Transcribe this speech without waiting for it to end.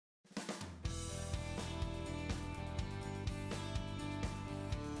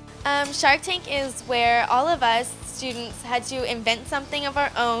Shark Tank is where all of us students had to invent something of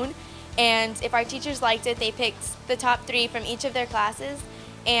our own, and if our teachers liked it, they picked the top 3 from each of their classes,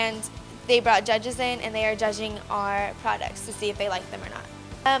 and they brought judges in, and they are judging our products to see if they like them or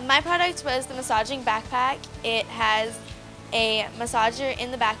not. My product was the massaging backpack. It has a massager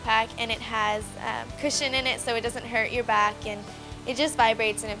in the backpack, and it has cushion in it so it doesn't hurt your back, and it just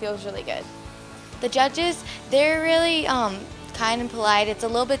vibrates and it feels really good. The judges, they're really kind and polite. It's a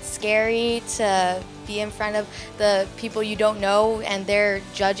little bit scary to be in front of the people you don't know, and they're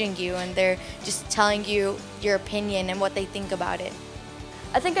judging you and they're just telling you your opinion and what they think about it.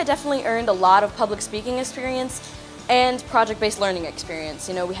 I think I definitely earned a lot of public speaking experience and project-based learning experience.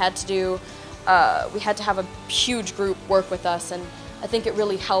 You know, we had to have a huge group work with us, and I think it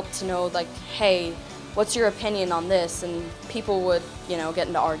really helped to know, like, hey, what's your opinion on this? And people would, you know, get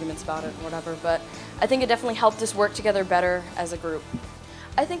into arguments about it or whatever, but I think it definitely helped us work together better as a group.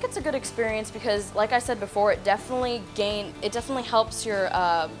 I think it's a good experience because, like I said before, it definitely helps your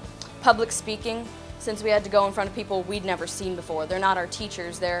public speaking, since we had to go in front of people we'd never seen before. They're not our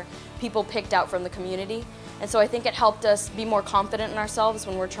teachers, they're people picked out from the community. And so I think it helped us be more confident in ourselves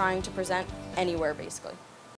when we're trying to present anywhere, basically.